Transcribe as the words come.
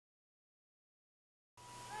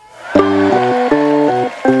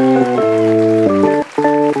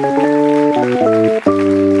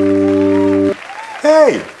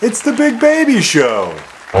It's the Big Baby Show.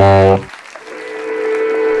 Whoa,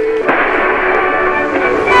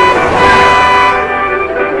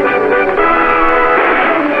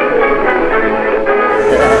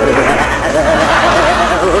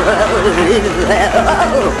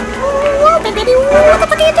 Big Baby, what the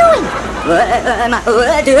fuck are you doing? What am I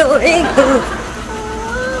doing?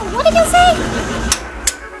 What did you say?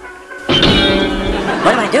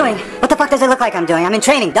 What am I doing? What the fuck does it look like I'm doing? I'm in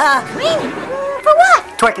training, duh! Training? For what?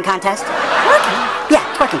 Twerking contest. Twerking? Yeah,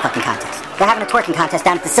 twerking fucking contest. They're having a twerking contest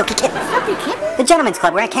down at the Silky Kitten. Silky Kitten? The Gentlemen's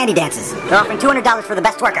Club, we're at candy dances. They're offering $200 for the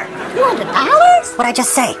best twerker. $200? What'd I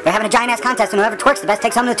just say? They're having a giant-ass contest, and whoever twerks the best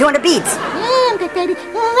takes home the 200 beads. Man, Big Baby,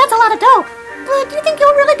 that's a lot of dough. But do you think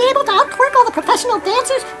you'll really be able to out-twerk all the professional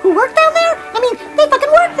dancers who work down there? I mean, they fucking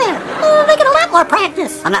work there. They get a lot more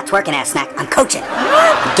practice. I'm not twerking, ass snack. I'm coaching.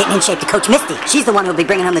 I'm getting in shape to coach Misty. She's the one who'll be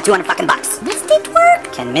bringing home the 200 fucking bucks. Misty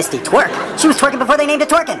twerk? Can Misty twerk? She was twerking before they named it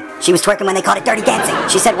twerking. She was twerking when they called it dirty dancing.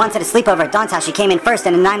 She said once at a sleepover at Dawn's house she came in first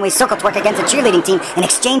in a 9-way circle twerk against a cheerleading team, an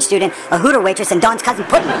exchange student, a Hooter waitress, and Dawn's cousin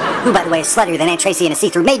Puddin', who, by the way, is sluttier than Aunt Tracy in a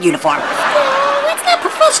see-through maid uniform. That's not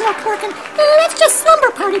professional twerking. That's just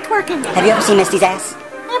slumber party twerking. Have you ever seen Misty's ass?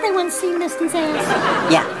 Everyone's seen Misty's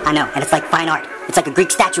ass. Yeah, I know, and it's like fine art. It's like a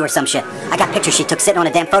Greek statue or some shit. I got pictures she took sitting on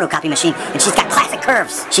a damn photocopy machine, and she's got classic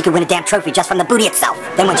curves. She could win a damn trophy just from the booty itself.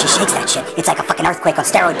 Then when she shakes that shit, it's like a fucking earthquake on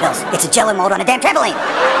steroid pills. It's a jello mold on a damn trampoline.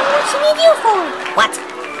 What's she need you for? What?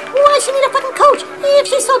 Why does she need a fucking coach if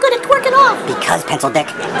she's so good at twerking off? Because, Pencil Dick,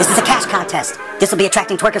 this is a cash contest. This will be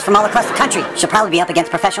attracting twerkers from all across the country. She'll probably be up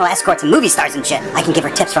against professional escorts and movie stars and shit. I can give her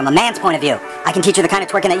tips from a man's point of view. I can teach her the kind of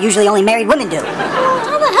twerking that usually only married women do.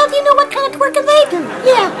 How the hell do you know what kind of twerking they do?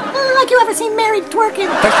 Yeah, like you ever seen married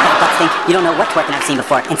twerking? First of all, Bucksting, you don't know what twerking I've seen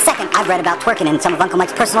before. And second, I've read about twerking in some of Uncle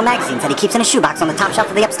Mike's personal magazines that he keeps in a shoebox on the top shelf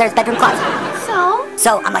of the upstairs bedroom closet.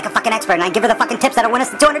 So, I'm like a fucking expert, and I give her the fucking tips that'll win us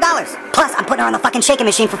the $200. Plus, I'm putting her on the fucking shaking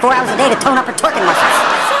machine for 4 hours a day to tone up her twerking muscles.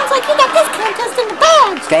 Sounds like you got this contest in the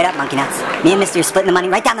bag. Straight up, monkey nuts. Me and Misty are splitting the money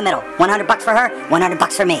right down the middle. $100 for her,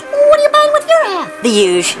 $100 for me. What are you buying with your half? The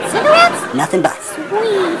huge. Cigarettes? Nothing but.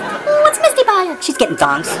 Sweet. What's Misty buying? She's getting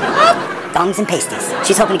thongs. What? Thongs and pasties.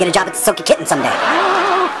 She's hoping to get a job at the Silky Kitten someday.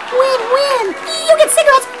 Oh, win-win. You get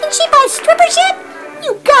cigarettes and she buys stripper shit?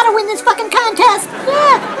 You gotta win this fucking contest.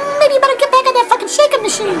 Yeah, maybe you better get back on that fucking shaking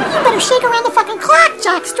machine. You better shake around the fucking clock,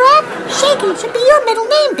 jockstrap. Shaky should be your middle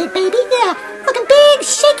name, Big Baby. Yeah, fucking big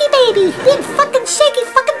shaky baby. Big fucking shaky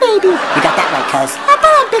fucking baby. You got that right, cuz. Hop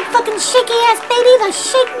on, big fucking shaky ass baby. The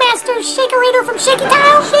Shake Master Shakerator from Shaky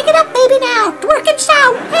Town. Shake it up, baby, now. Twerk and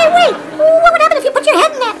shout. Hey, wait. What would happen if you put your head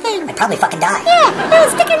in that thing? I'd probably fucking die. Yeah,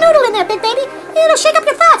 stick your noodle in there, Big Baby. It'll shake up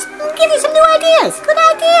your thoughts and give you some new ideas. Good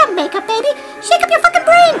idea, makeup baby. Shake up your fucking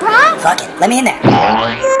brain, brah. Fuck it, let me in there.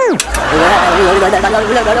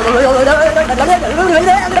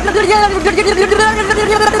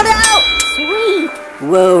 Sweet.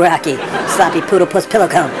 Whoa, Rocky. Sloppy poodle puss pillow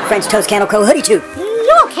cone. French toast candle crow hoodie tube.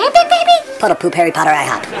 You okay, Big Baby? Puddle poop Harry Potter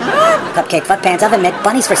IHOP. Huh? Cupcake fuck pants oven mitt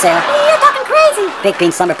bunnies for sale. You're talking crazy. Baked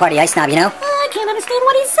bean slumber party ice snob, you know? I can't understand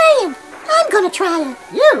what he's saying. I'm gonna try it.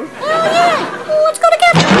 You? Oh, yeah. Let's go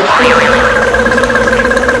together.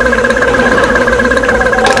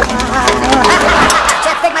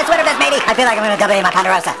 Chef, think my sweater does, matey. I feel like I'm gonna double in my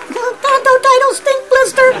Ponderosa. Tonto title stink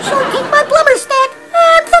blister. Short kick my blubber stack.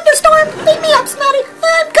 I'm thunderstorm. Beat me up, Snotty.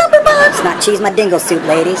 I'm Cumberbund. Snot cheese my dingle suit,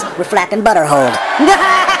 ladies. We're flapping butterhold.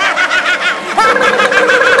 Yeah.